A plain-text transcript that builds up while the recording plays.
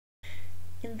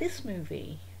In this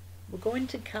movie, we're going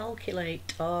to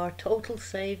calculate our total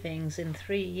savings in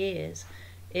 3 years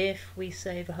if we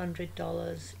save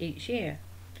 $100 each year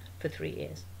for 3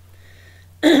 years.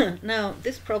 Now,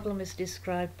 this problem is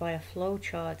described by a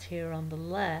flowchart here on the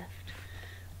left,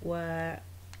 where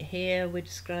here we're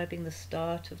describing the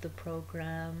start of the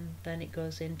program, then it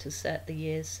goes in to set the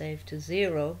years saved to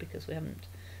 0 because we haven't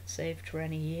saved for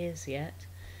any years yet.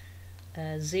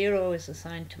 0 is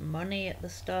assigned to money at the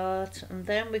start, and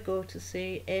then we go to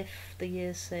see if the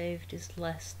years saved is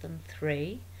less than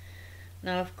 3.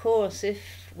 Now, of course,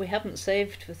 if we haven't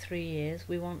saved for 3 years,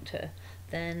 we want to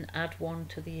then add 1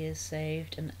 to the years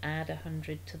saved and add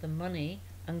 100 to the money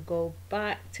and go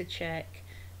back to check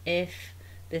if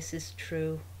this is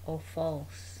true or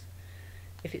false.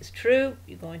 If it's true,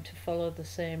 you're going to follow the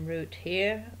same route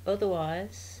here.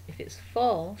 Otherwise, if it's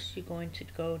false, you're going to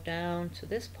go down to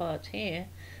this part here.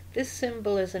 This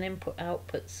symbol is an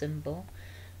input-output symbol.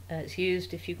 It's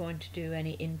used if you're going to do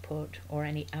any input or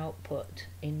any output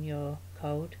in your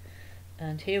code.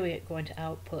 And here we're going to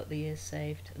output the years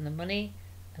saved and the money,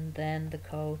 and then the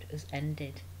code is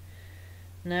ended.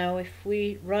 Now, if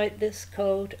we write this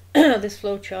code, this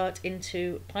flowchart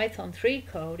into Python 3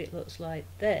 code, it looks like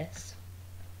this.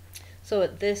 So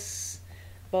at this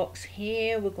box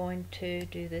here, we're going to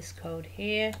do this code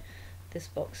here. This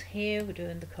box here, we're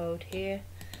doing the code here.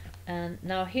 And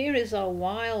now here is our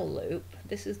while loop.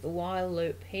 This is the while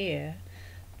loop here.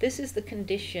 This is the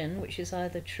condition, which is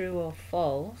either true or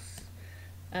false.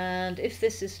 And if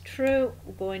this is true,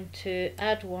 we're going to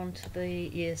add 1 to the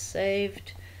years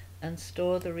saved and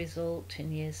store the result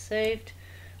in years saved.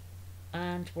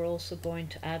 And we're also going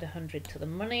to add 100 to the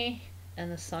money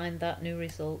and assign that new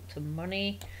result to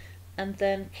money, and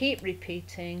then keep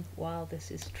repeating while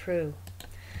this is true.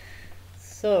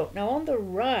 So now on the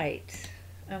right,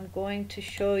 I'm going to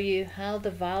show you how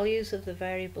the values of the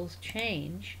variables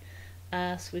change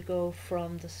as we go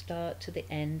from the start to the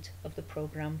end of the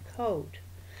program code.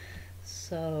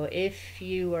 So if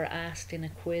you were asked in a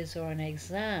quiz or an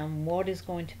exam what is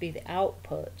going to be the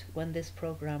output when this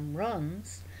program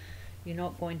runs, you're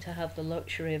not going to have the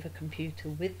luxury of a computer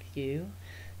with you,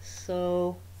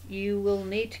 so you will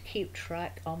need to keep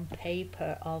track on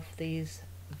paper of these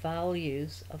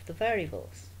values of the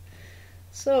variables.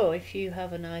 So if you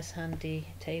have a nice handy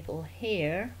table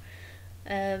here,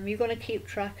 you're going to keep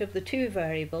track of the 2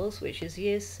 variables, which is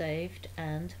years saved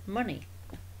and money.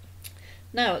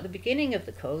 Now at the beginning of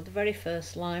the code, the very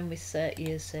first line, we set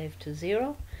years saved to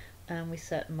 0 and we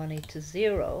set money to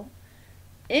 0.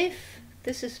 If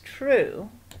this is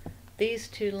true, these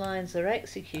 2 lines are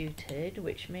executed,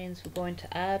 which means we're going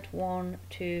to add 1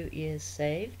 to years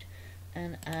saved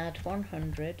and add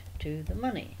 100 to the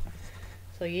money.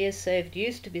 So years saved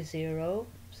used to be 0,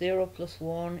 0 plus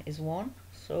 1 is 1,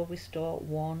 so we store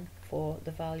 1 for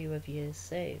the value of years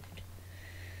saved.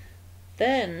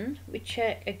 Then we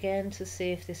check again to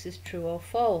see if this is true or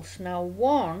false. Now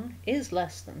 1 is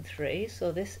less than 3,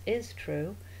 so this is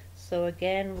true. So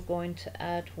again, we're going to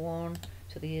add 1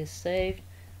 to the years saved,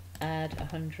 add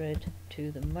 100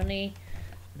 to the money,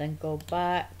 then go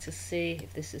back to see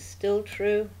if this is still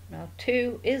true. Now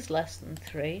 2 is less than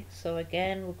 3, so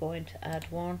again we're going to add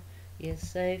 1, years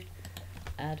saved,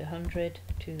 add 100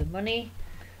 to the money,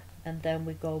 and then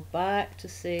we go back to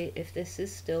see if this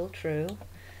is still true.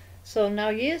 So now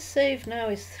years saved now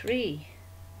is 3,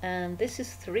 and this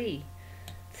is 3.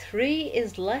 3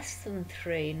 is less than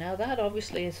 3. Now that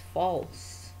obviously is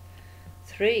false.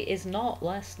 3 is not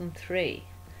less than 3.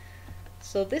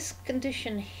 So this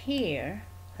condition here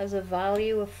has a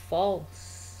value of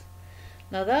false.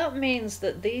 Now that means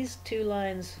that these 2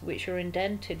 lines which are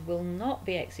indented will not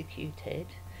be executed.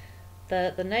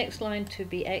 The next line to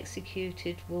be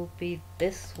executed will be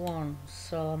this one.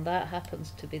 So that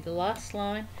happens to be the last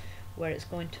line, where it's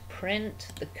going to print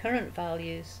the current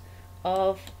values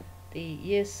of the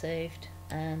years saved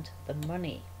and the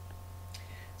money.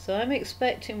 So I'm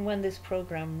expecting when this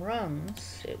program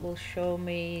runs, it will show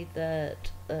me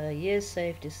that years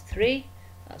saved is 3.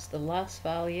 That's the last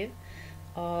value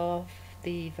of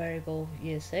the variable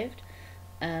years saved.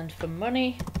 And for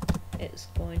money, it's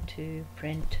going to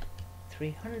print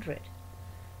 300.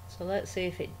 So let's see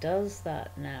if it does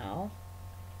that now.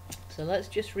 So let's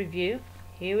just review.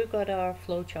 Here we've got our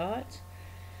flowchart.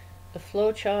 The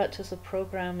flowchart as a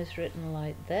program is written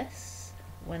like this.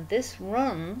 When this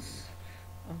runs,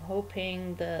 I'm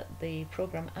hoping that the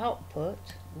program output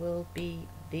will be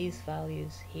these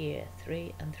values here,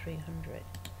 3 and 300.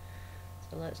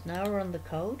 So let's now run the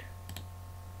code,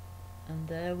 and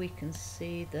there we can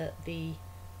see that the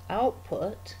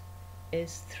output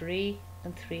is 3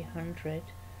 and 300,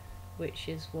 which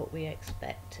is what we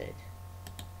expected.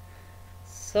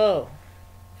 So,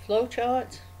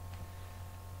 flowchart,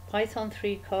 Python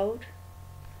 3 code,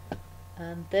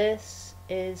 and this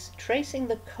is tracing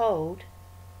the code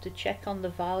to check on the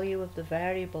value of the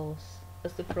variables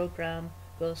as the program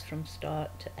goes from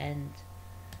start to end.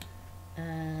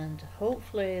 And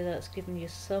hopefully that's given you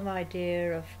some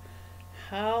idea of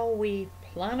how we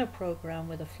plan a program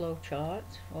with a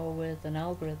flowchart or with an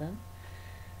algorithm,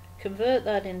 convert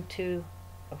that into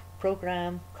a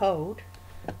program code,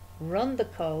 run the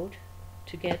code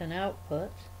to get an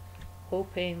output,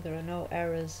 hoping there are no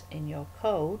errors in your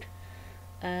code,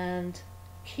 and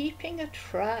keeping a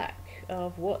track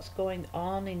of what's going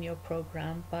on in your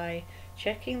program by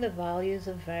checking the values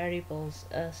of variables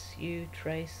as you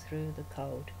trace through the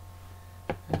code.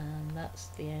 And that's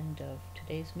the end of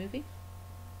today's movie.